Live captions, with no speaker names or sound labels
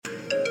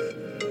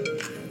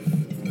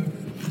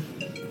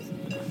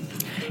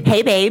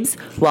Hey babes,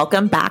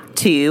 welcome back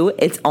to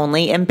It's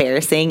Only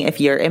Embarrassing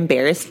If You're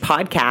Embarrassed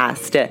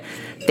podcast.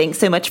 Thanks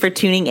so much for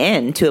tuning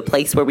in to a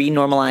place where we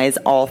normalize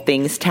all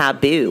things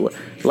taboo,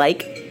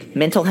 like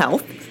mental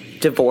health,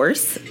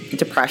 divorce,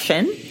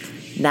 depression,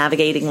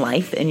 navigating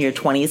life in your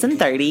 20s and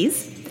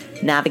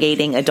 30s,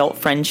 navigating adult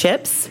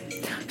friendships,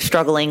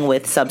 struggling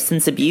with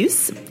substance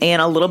abuse,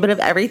 and a little bit of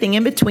everything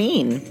in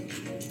between.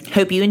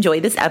 Hope you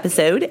enjoy this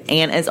episode,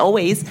 and as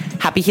always,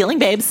 happy healing,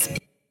 babes.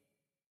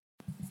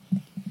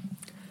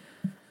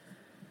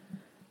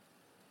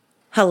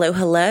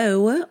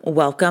 Hello.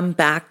 Welcome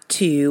back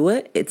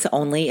to It's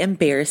Only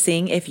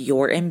Embarrassing If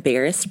You're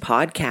Embarrassed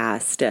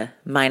podcast.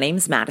 My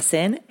name's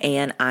Madison,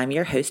 and I'm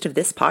your host of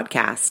this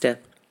podcast.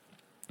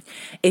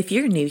 If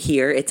you're new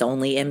here, It's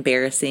Only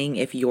Embarrassing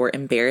If You're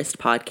Embarrassed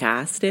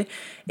podcast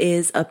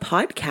is a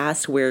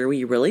podcast where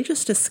we really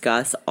just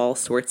discuss all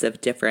sorts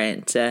of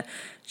different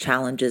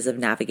challenges of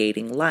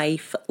navigating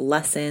life,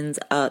 lessons,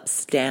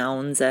 ups,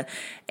 downs,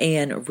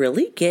 and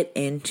really get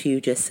into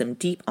just some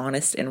deep,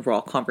 honest, and raw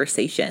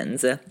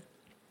conversations.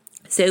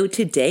 So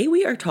today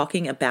we are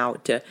talking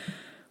about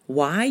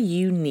why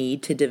you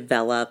need to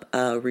develop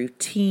a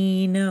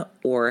routine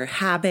or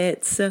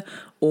habits,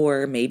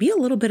 or maybe a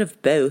little bit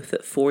of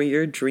both for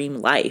your dream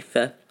life.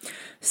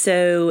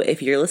 So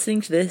if you're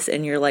listening to this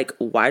and you're like,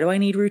 why do I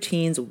need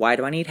routines? Why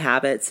do I need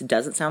habits?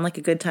 Doesn't sound like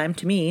a good time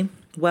to me.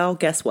 Well,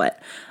 guess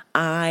what?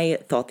 I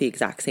thought the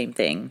exact same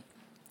thing.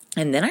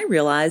 And then I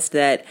realized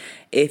that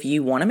if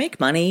you want to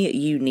make money,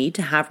 you need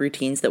to have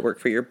routines that work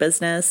for your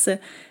business.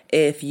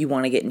 If you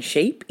want to get in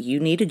shape, you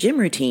need a gym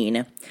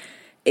routine.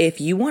 If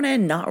you want to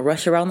not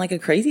rush around like a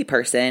crazy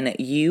person,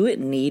 you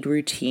need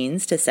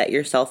routines to set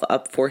yourself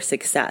up for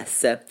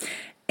success.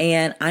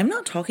 And I'm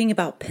not talking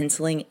about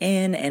penciling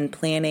in and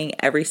planning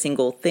every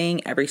single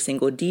thing, every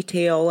single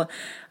detail.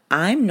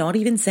 I'm not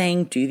even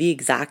saying do the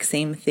exact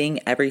same thing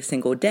every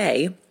single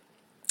day.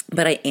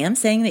 But I am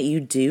saying that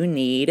you do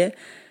need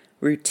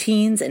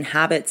routines and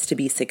habits to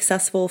be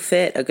successful,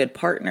 fit, a good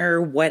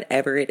partner,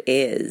 whatever it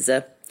is.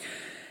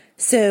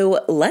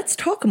 So let's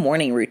talk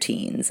morning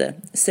routines.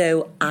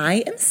 So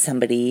I am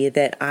somebody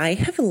that I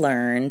have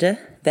learned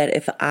that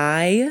if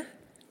I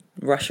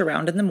rush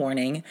around in the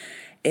morning,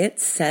 it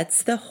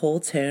sets the whole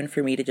tone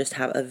for me to just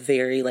have a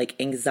very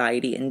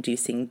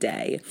anxiety-inducing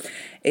day.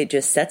 It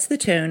just sets the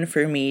tone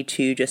for me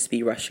to just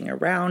be rushing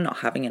around, not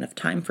having enough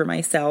time for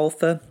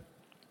myself,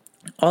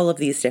 all of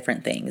these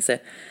different things.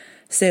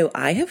 So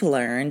I have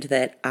learned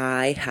that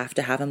I have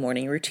to have a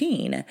morning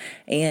routine.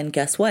 And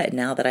guess what?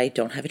 Now that I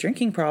don't have a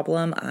drinking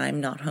problem, I'm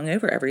not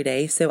hungover every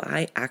day. So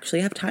I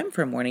actually have time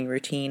for a morning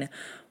routine.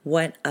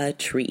 What a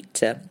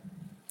treat.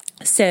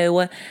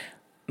 So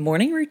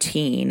morning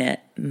routine,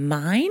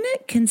 mine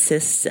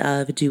consists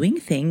of doing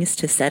things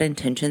to set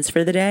intentions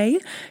for the day,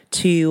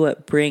 to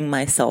bring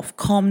myself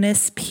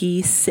calmness,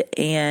 peace,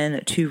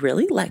 and to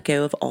really let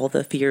go of all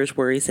the fears,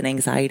 worries, and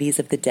anxieties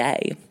of the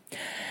day.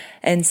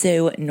 And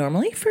so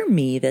normally for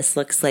me, this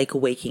looks like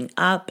waking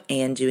up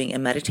and doing a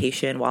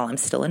meditation while I'm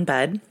still in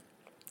bed.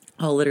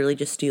 I'll literally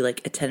just do a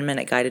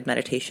 10-minute guided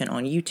meditation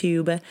on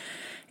YouTube.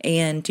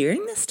 And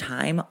during this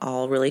time,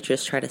 I'll really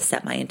just try to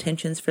set my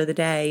intentions for the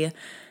day,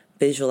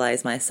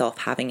 visualize myself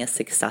having a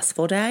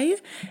successful day,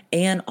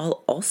 and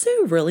I'll also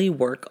really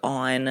work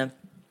on,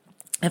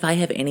 if I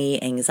have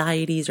any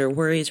anxieties or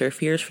worries or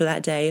fears for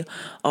that day,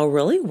 I'll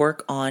really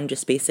work on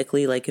just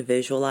basically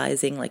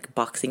visualizing,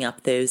 boxing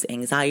up those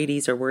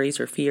anxieties or worries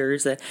or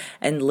fears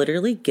and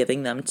literally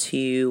giving them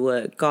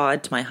to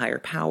God, to my higher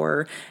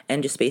power,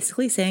 and just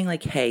basically saying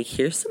hey,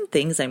 here's some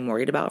things I'm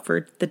worried about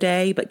for the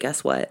day, but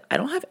guess what? I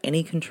don't have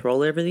any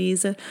control over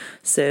these.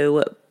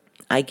 So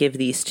I give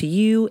these to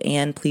you,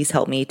 and please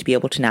help me to be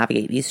able to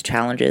navigate these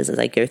challenges as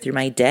I go through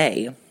my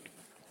day.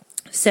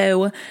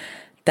 So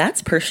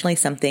that's personally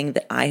something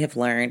that I have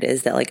learned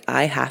is that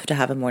I have to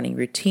have a morning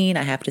routine.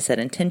 I have to set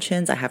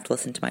intentions. I have to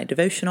listen to my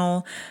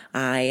devotional.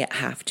 I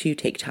have to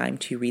take time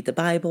to read the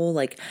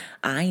Bible.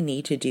 I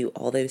need to do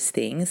all those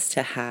things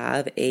to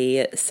have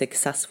a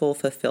successful,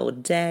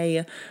 fulfilled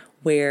day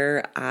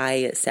where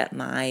I set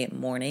my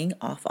morning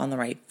off on the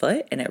right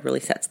foot, and it really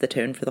sets the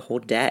tone for the whole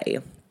day.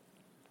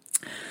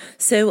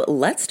 So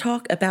let's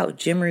talk about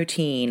gym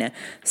routine.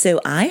 So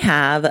I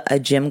have a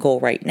gym goal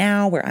right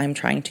now where I'm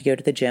trying to go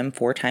to the gym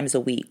 4 times a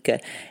week.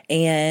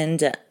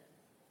 And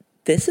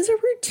this is a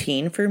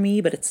routine for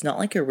me, but it's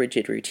not a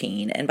rigid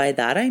routine. And by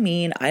that, I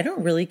mean, I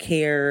don't really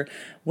care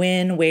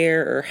when,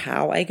 where, or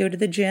how I go to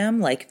the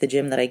gym. The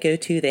gym that I go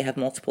to, they have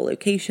multiple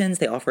locations.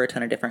 They offer a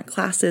ton of different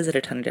classes at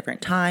a ton of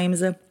different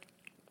times.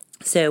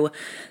 So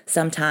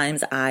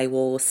sometimes I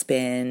will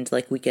spend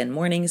weekend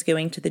mornings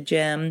going to the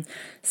gym.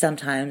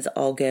 Sometimes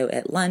I'll go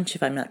at lunch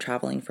if I'm not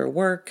traveling for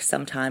work.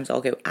 Sometimes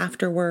I'll go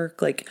after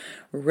work.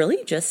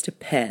 Really just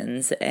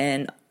depends.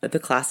 And the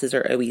classes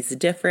are always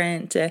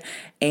different.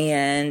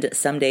 And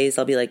some days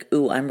I'll be like,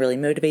 ooh, I'm really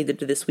motivated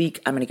this week.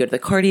 I'm going to go to the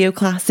cardio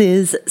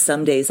classes.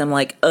 Some days I'm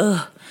like,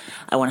 ugh,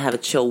 I want to have a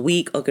chill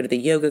week. I'll go to the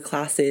yoga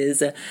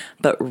classes.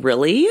 But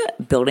really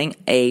building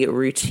a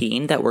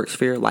routine that works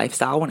for your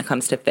lifestyle when it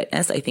comes to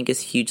fitness, I think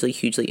is hugely,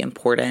 hugely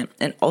important.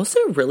 And also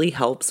really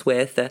helps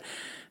with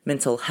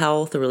mental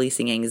health,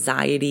 releasing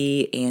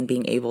anxiety, and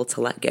being able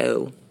to let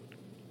go.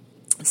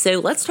 So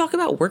let's talk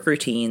about work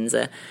routines.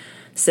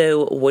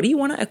 So what do you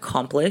want to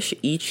accomplish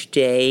each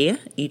day,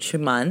 each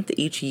month,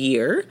 each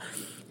year?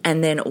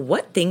 And then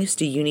what things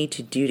do you need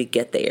to do to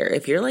get there?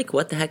 If you're like,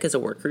 what the heck is a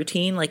work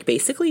routine? Like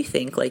basically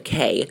think like,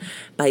 hey,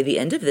 by the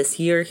end of this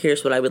year,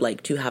 here's what I would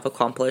like to have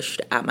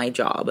accomplished at my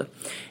job.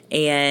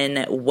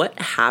 And what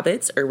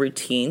habits or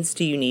routines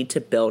do you need to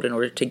build in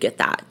order to get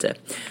that?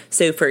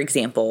 So for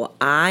example,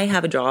 I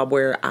have a job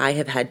where I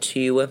have had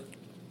to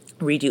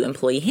redo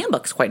employee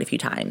handbooks quite a few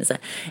times.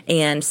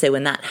 And so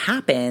when that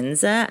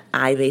happens,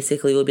 I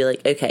basically will be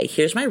like, okay,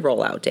 here's my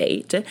rollout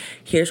date.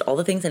 Here's all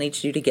the things I need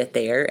to do to get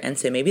there. And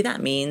so maybe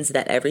that means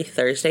that every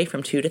Thursday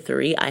from 2 to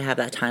 3, I have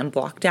that time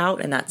blocked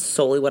out. And that's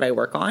solely what I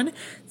work on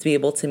to be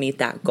able to meet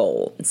that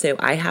goal. So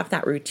I have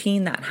that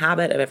routine, that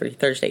habit of every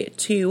Thursday at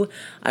 2,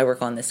 I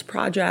work on this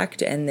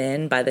project. And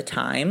then by the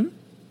time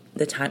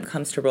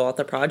comes to roll out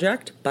the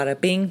project,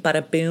 bada bing,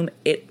 bada boom,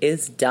 it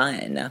is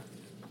done.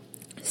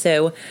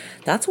 So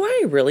that's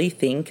why I really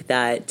think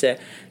that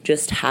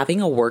just having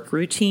a work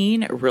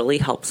routine really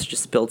helps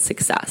just build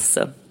success.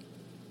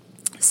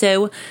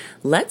 So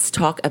let's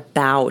talk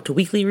about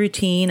weekly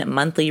routine,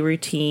 monthly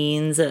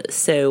routines.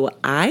 So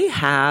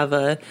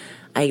I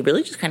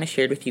really just kind of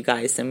shared with you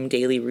guys some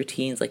daily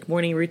routines, like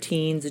morning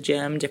routines,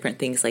 gym, different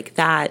things like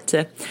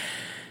that.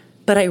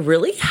 But I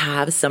really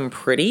have some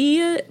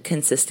pretty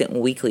consistent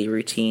weekly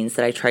routines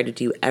that I try to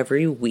do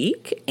every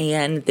week.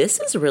 And this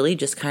is really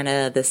just kind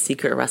of the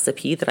secret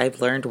recipe that I've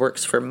learned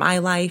works for my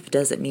life.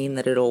 Doesn't mean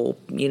that it'll,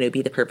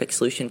 be the perfect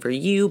solution for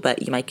you,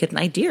 but you might get an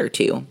idea or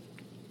two.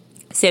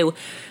 So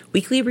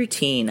weekly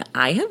routine,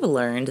 I have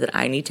learned that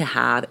I need to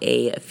have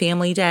a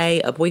family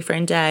day, a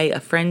boyfriend day,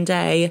 a friend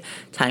day,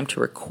 time to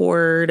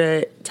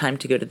record, time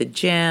to go to the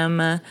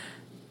gym,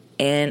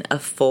 and a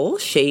full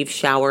shave,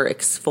 shower,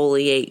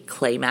 exfoliate,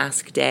 clay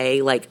mask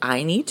day. Like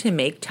I need to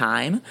make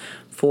time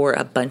for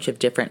a bunch of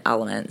different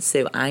elements.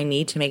 So I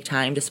need to make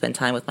time to spend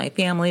time with my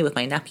family, with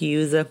my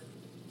nephews.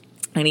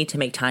 I need to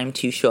make time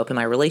to show up in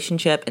my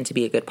relationship and to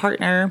be a good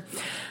partner.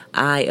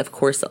 I, of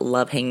course,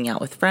 love hanging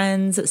out with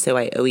friends. So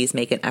I always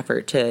make an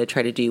effort to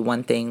try to do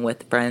one thing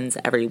with friends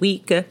every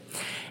week.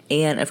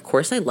 And of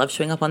course, I love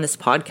showing up on this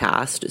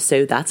podcast.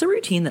 So that's a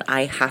routine that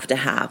I have to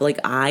have. Like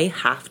I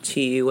have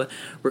to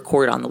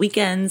record on the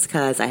weekends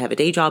because I have a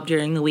day job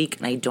during the week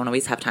and I don't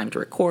always have time to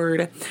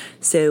record.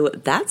 So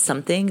that's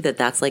something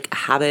that's like a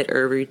habit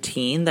or a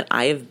routine that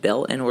I have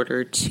built in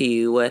order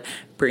to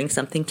bring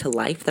something to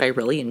life that I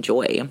really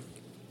enjoy.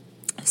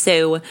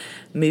 So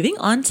moving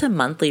on to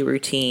monthly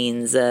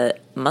routines.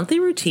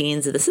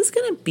 This is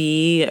going to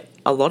be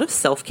a lot of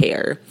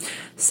self-care.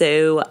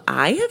 So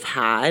I have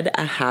had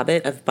a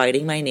habit of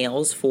biting my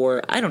nails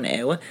for,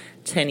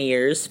 10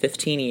 years,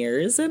 15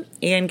 years.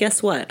 And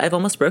guess what? I've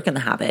almost broken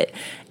the habit.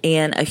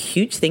 And a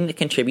huge thing that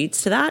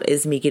contributes to that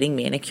is me getting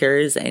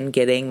manicures and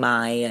getting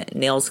my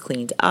nails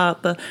cleaned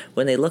up.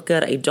 When they look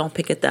good, I don't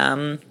pick at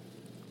them.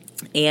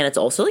 And it's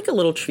also like a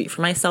little treat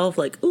for myself,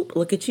 like, oop,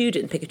 look at you,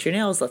 didn't pick at your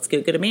nails, let's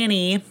go get a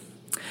mani.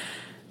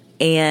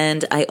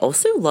 And I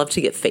also love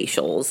to get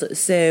facials.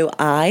 So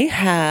I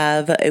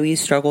have always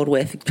struggled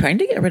with trying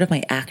to get rid of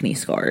my acne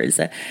scars.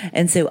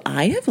 And so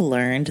I have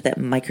learned that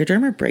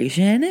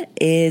microdermabrasion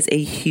is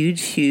a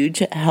huge, huge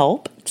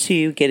help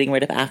to getting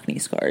rid of acne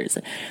scars.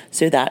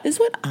 So that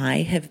is what I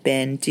have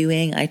been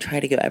doing. I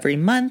try to go every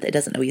month. It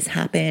doesn't always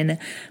happen,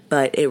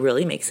 but it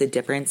really makes a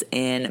difference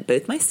in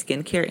both my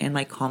skincare and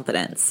my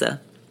confidence.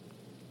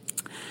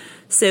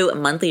 So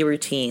monthly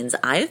routines.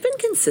 I have been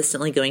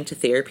consistently going to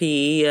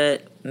therapy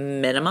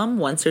minimum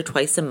once or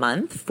twice a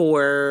month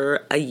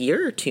for a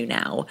year or two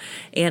now.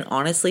 And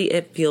honestly,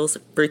 it feels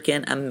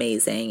freaking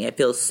amazing. It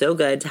feels so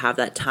good to have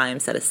that time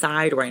set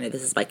aside where I know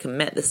this is my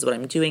commit, this is what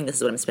I'm doing, this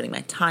is what I'm spending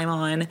my time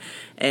on.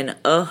 And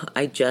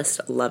I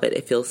just love it.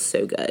 It feels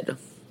so good.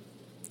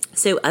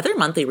 So other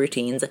monthly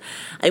routines,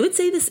 I would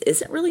say this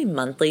isn't really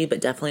monthly,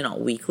 but definitely not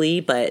weekly,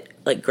 but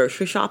like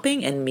grocery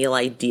shopping and meal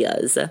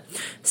ideas.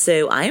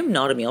 So I am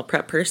not a meal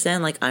prep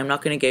person. Like I'm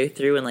not going to go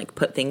through and like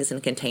put things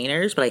in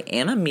containers, but I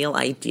am a meal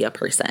idea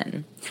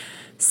person.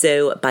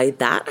 So by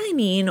that, I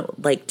mean,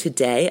 like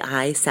today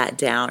I sat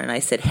down and I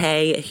said,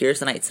 hey, here's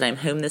the nights that I'm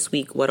home this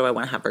week. What do I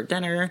want to have for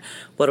dinner?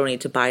 What do I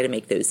need to buy to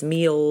make those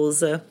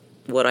meals?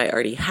 What do I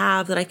already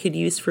have that I could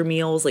use for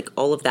meals? Like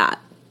all of that.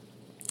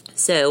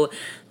 So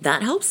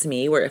that helps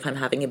me where if I'm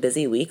having a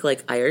busy week,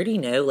 like I already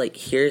know, like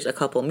here's a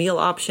couple meal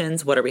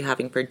options. What are we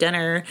having for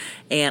dinner?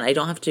 And I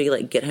don't have to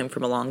like get home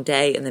from a long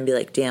day and then be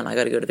like, damn, I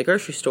got to go to the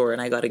grocery store and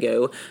I got to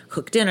go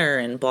cook dinner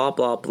and blah,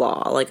 blah,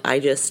 blah. Like I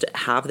just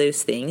have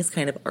those things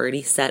kind of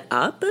already set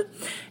up,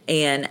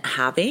 and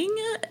having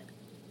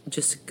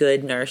just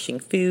good, nourishing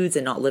foods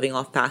and not living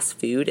off fast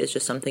food is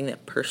just something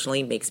that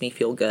personally makes me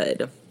feel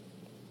good.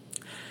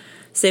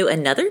 So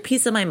another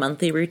piece of my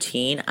monthly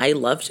routine, I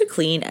love to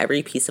clean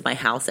every piece of my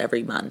house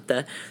every month.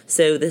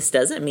 So this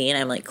doesn't mean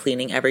I'm like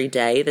cleaning every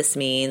day. This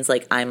means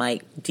like I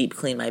might deep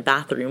clean my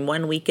bathroom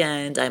one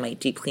weekend. I might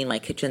deep clean my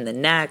kitchen the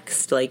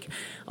next. Like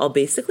I'll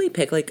basically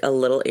pick like a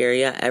little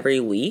area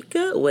every week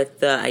with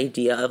the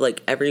idea of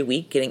like every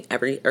week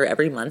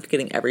every month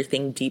getting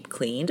everything deep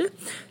cleaned.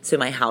 So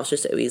my house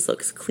just always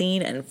looks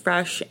clean and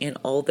fresh and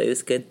all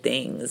those good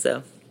things.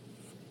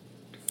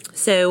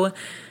 So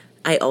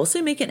I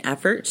also make an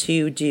effort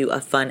to do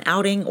a fun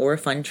outing or a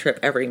fun trip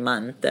every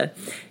month.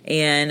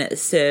 And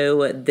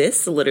so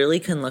this literally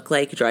can look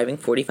like driving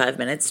 45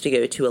 minutes to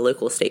go to a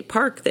local state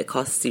park that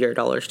costs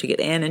 $0 to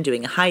get in and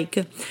doing a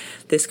hike.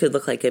 This could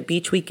look like a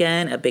beach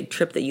weekend, a big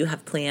trip that you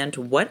have planned,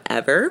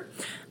 whatever.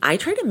 I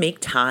try to make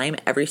time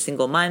every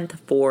single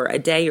month for a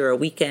day or a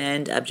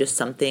weekend of just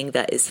something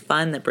that is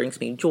fun, that brings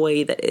me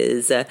joy, that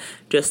is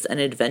just an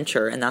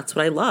adventure. And that's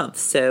what I love.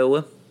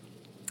 So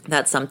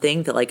that's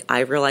something that like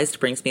I've realized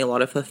brings me a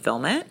lot of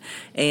fulfillment.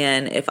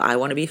 And if I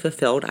want to be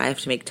fulfilled, I have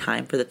to make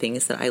time for the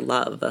things that I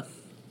love.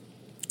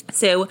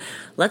 So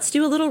let's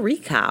do a little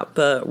recap.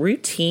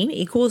 Routine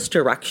equals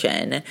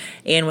direction.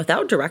 And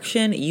without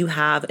direction, you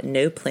have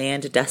no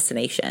planned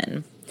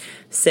destination.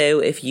 So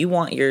if you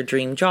want your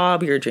dream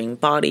job, your dream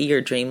body, your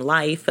dream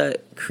life,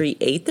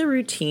 create the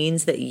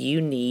routines that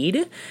you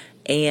need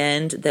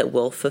and that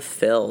will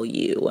fulfill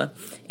you.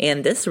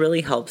 And this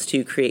really helps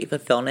to create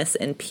fulfillment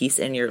and peace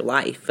in your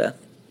life.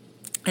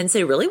 And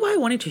so really why I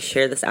wanted to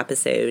share this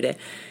episode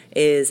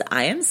is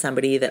I am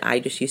somebody that I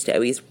just used to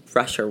always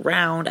rush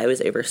around. I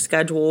was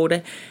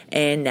overscheduled.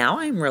 And now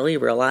I'm really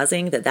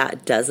realizing that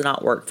that does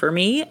not work for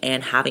me,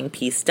 and having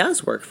peace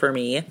does work for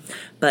me.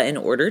 But in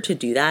order to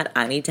do that,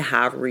 I need to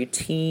have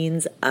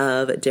routines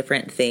of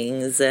different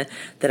things that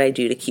I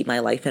do to keep my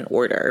life in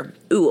order.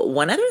 Ooh,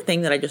 one other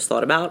thing that I just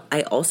thought about,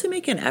 I also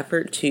make an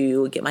effort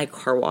to get my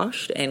car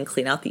washed and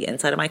clean out the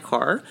inside of my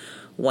car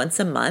once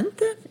a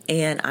month.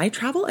 And I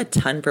travel a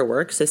ton for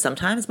work, so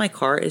sometimes my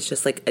car is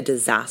just like a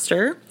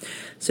disaster.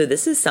 So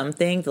this is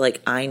something that like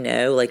I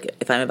know, like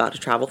if I'm about to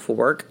travel for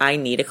work, I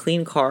need a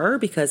clean car,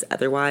 because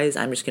otherwise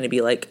I'm just going to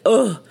be like,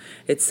 oh,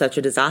 it's such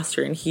a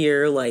disaster in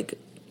here. Like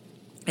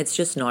it's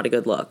just not a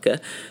good look.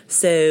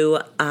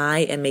 So I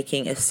am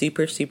making a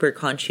super, super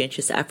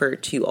conscientious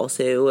effort to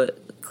also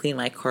clean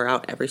my car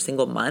out every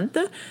single month,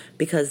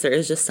 because there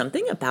is just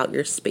something about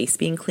your space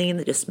being clean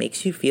that just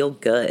makes you feel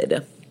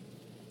good.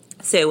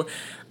 So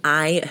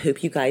I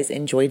hope you guys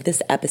enjoyed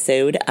this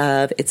episode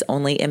of It's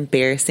Only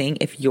Embarrassing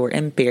If You're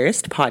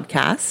Embarrassed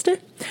podcast.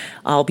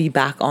 I'll be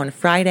back on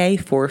Friday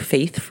for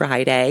Faith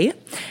Friday.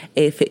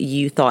 If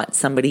you thought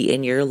somebody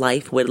in your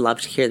life would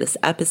love to hear this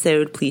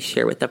episode, please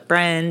share with a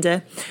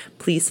friend.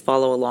 Please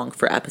follow along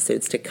for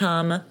episodes to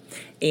come.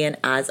 And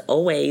as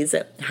always,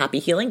 happy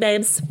healing,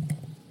 babes.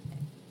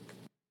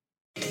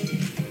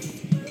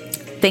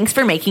 Thanks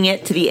for making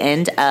it to the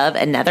end of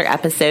another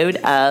episode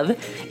of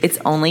It's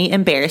Only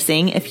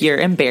Embarrassing If You're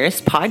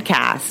Embarrassed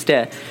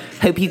podcast.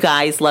 Hope you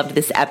guys loved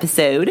this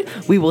episode.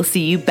 We will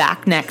see you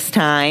back next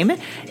time.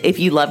 If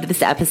you loved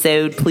this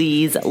episode,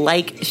 please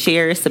like,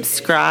 share,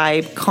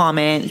 subscribe,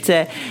 comment.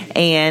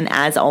 And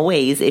as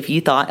always, if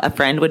you thought a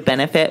friend would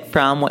benefit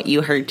from what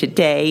you heard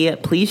today,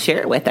 please share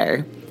it with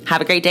her.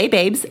 Have a great day,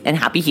 babes, and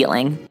happy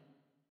healing.